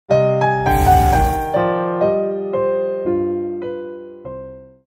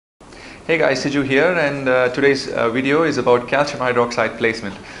Hey guys, Siju here, and today's video is about calcium hydroxide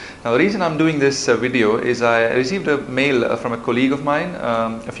placement. Now the reason I'm doing this video is I received a mail from a colleague of mine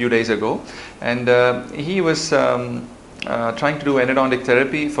a few days ago, and he was trying to do endodontic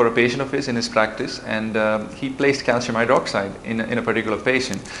therapy for a patient of his in his practice, and he placed calcium hydroxide in a particular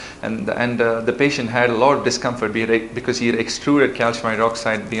patient, and the patient had a lot of discomfort because he had extruded calcium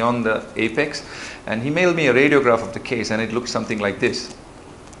hydroxide beyond the apex, and he mailed me a radiograph of the case, and it looked something like this.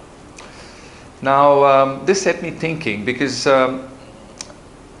 Now this set me thinking, because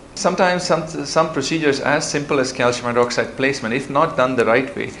sometimes some procedures as simple as calcium hydroxide placement, if not done the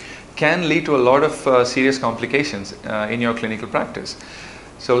right way, can lead to a lot of serious complications in your clinical practice.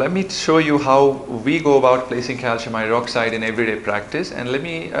 So let me show you how we go about placing calcium hydroxide in everyday practice, and let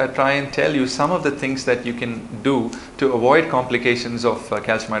me try and tell you some of the things that you can do to avoid complications of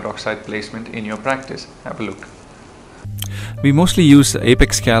calcium hydroxide placement in your practice. Have a look. We mostly use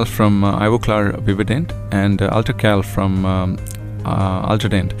Apex Cal from Ivoclar Vivident and UltraCal from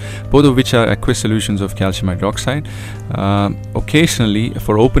Ultradent, both of which are aqueous solutions of calcium hydroxide. Occasionally,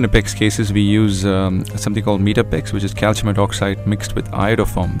 for open apex cases, we use something called Metapex, which is calcium hydroxide mixed with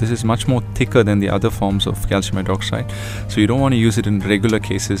iodoform. This is much more thicker than the other forms of calcium hydroxide, so you don't want to use it in regular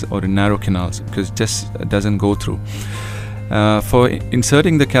cases or in narrow canals because it just doesn't go through. For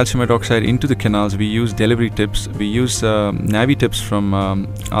inserting the calcium hydroxide into the canals, we use delivery tips. We use Navi tips from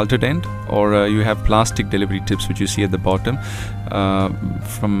Ultradent, or you have plastic delivery tips which you see at the bottom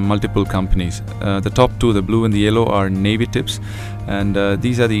from multiple companies. The top two, the blue and the yellow, are Navy tips, and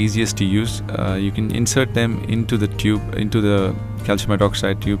these are the easiest to use. You can insert them into the tube, into the calcium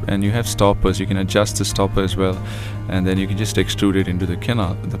hydroxide tube, and you have stoppers. You can adjust the stopper as well, and then you can just extrude it into the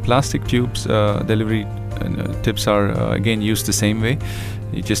canal. The plastic tubes, delivery tips are again used the same way.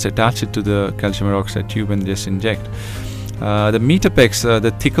 You just attach it to the calcium hydroxide tube and just inject. The Metapex, the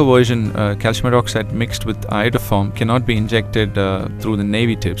thicker version, calcium hydroxide mixed with iodoform, cannot be injected through the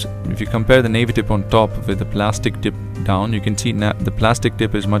Navy tips. If you compare the Navy tip on top with the plastic tip down, you can see the plastic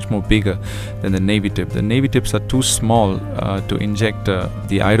tip is much more bigger than the Navy tip. The Navy tips are too small to inject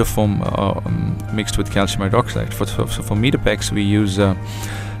the iodoform mixed with calcium hydroxide. So for Metapex, we use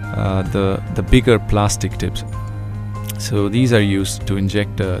the bigger plastic tips. So these are used to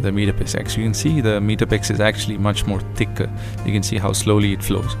inject the Metapex. Actually, you can see the Metapex is actually much more thicker. You can see how slowly it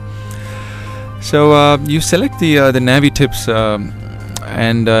flows. So you select the Navi tips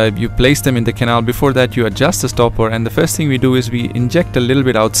and you place them in the canal. Before that, you adjust the stopper, and the first thing we do is we inject a little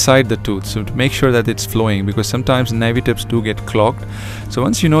bit outside the tooth, so to make sure that it's flowing, because sometimes Navi tips do get clogged. So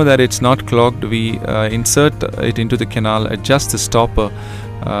once you know that it's not clogged, we insert it into the canal, adjust the stopper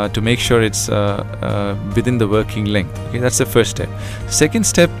to make sure it's within the working length. Okay, that's the first step. Second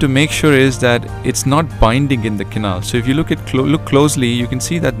step to make sure is that it's not binding in the canal. So if you look closely, you can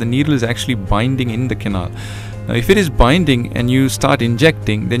see that the needle is actually binding in the canal. Now if it is binding and you start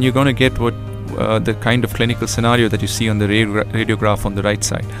injecting, then you're going to get what the kind of clinical scenario that you see on the radiograph on the right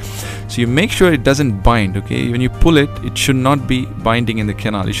side. So you make sure it doesn't bind. Okay, when you pull it, it should not be binding in the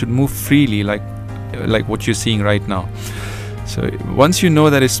canal. It should move freely, like what you're seeing right now. So once you know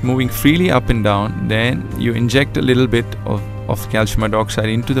that it's moving freely up and down, then you inject a little bit of calcium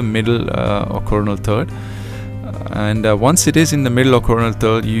hydroxide into the middle or coronal third. And once it is in the middle or coronal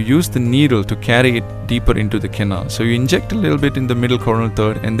third, you use the needle to carry it deeper into the canal. So you inject a little bit in the middle coronal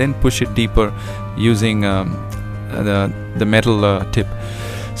third and then push it deeper using the metal tip.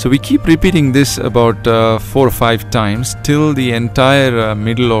 So we keep repeating this about 4 or 5 times till the entire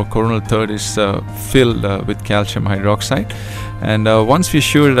middle or coronal third is filled with calcium hydroxide. And once we're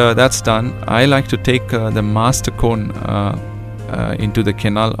sure that's done, I like to take the master cone into the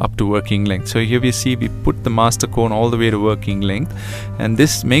canal up to working length. So here we see we put the master cone all the way to working length, and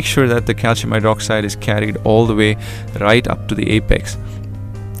this makes sure that the calcium hydroxide is carried all the way right up to the apex.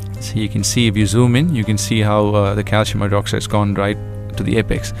 So you can see, if you zoom in, you can see how the calcium hydroxide has gone right to the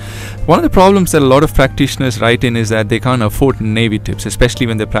apex. One of the problems that a lot of practitioners write in is that they can't afford Navy tips, especially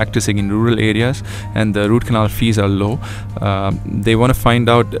when they're practicing in rural areas and the root canal fees are low. They want to find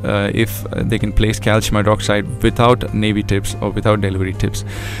out if they can place calcium hydroxide without Navy tips or without delivery tips.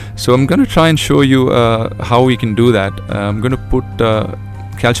 So I'm going to try and show you how we can do that. I'm going to put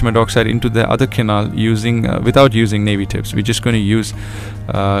calcium hydroxide into the other canal without using Navy tips. We're just going to use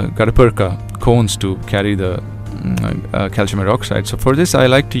Gadaperka cones to carry the calcium hydroxide. So for this, I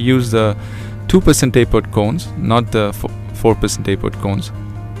like to use the 2% tapered cones, not the 4% tapered cones.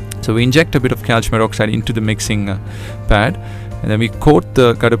 So we inject a bit of calcium hydroxide into the mixing pad, and then we coat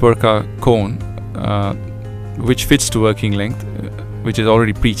the Gadaperka cone, which fits to working length, which is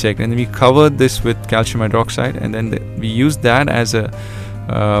already pre-checked, and then we cover this with calcium hydroxide, and then we use that as a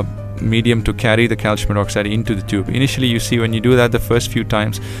medium to carry the calcium hydroxide into the tube. Initially, you see when you do that the first few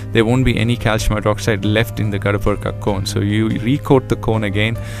times, there won't be any calcium hydroxide left in the Gadaperka cone. So you recoat the cone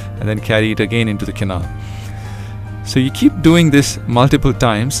again and then carry it again into the canal. So you keep doing this multiple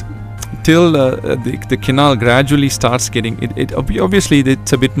times till the canal gradually starts getting obviously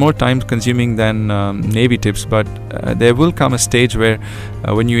it's a bit more time consuming than navy tips, but there will come a stage where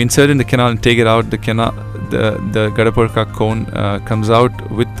when you insert in the canal and take it out, the Gadaperka cone comes out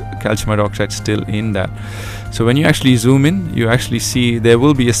with calcium hydroxide still in that. So when you actually zoom in, you actually see there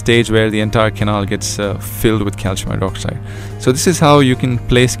will be a stage where the entire canal gets filled with calcium hydroxide. So this is how you can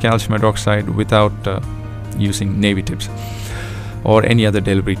place calcium hydroxide without using navy tips or any other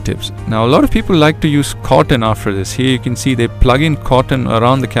delivery tips. Now a lot of people like to use cotton after this. Here you can see they plug in cotton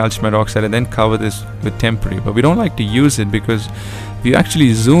around the calcium hydroxide and then cover this with temporary, but we don't like to use it because if you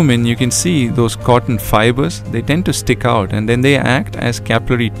actually zoom in, you can see those cotton fibers, they tend to stick out and then they act as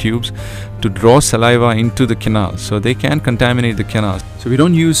capillary tubes to draw saliva into the canal, so they can contaminate the canal. So we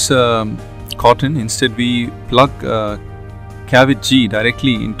don't use cotton. Instead we plug Cavit G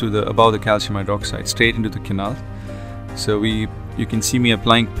directly into above the calcium hydroxide, straight into the canal. So you can see me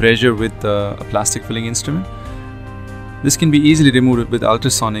applying pressure with a plastic filling instrument. This can be easily removed with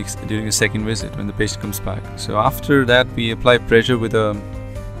ultrasonics during a second visit when the patient comes back. So after that we apply pressure with a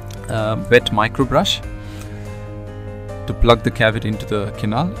wet micro brush to plug the cavit into the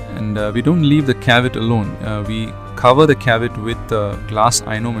canal, and we don't leave the cavit alone. We cover the cavit with glass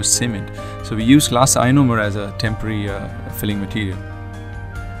ionomer cement. So we use glass ionomer as a temporary filling material.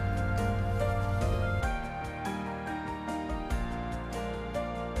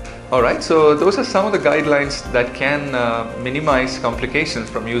 Alright, so those are some of the guidelines that can minimize complications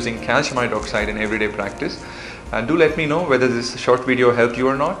from using calcium hydroxide in everyday practice. Do let me know whether this short video helped you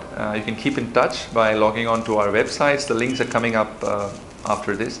or not. You can keep in touch by logging on to our websites. The links are coming up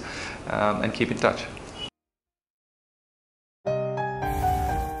after this, and keep in touch.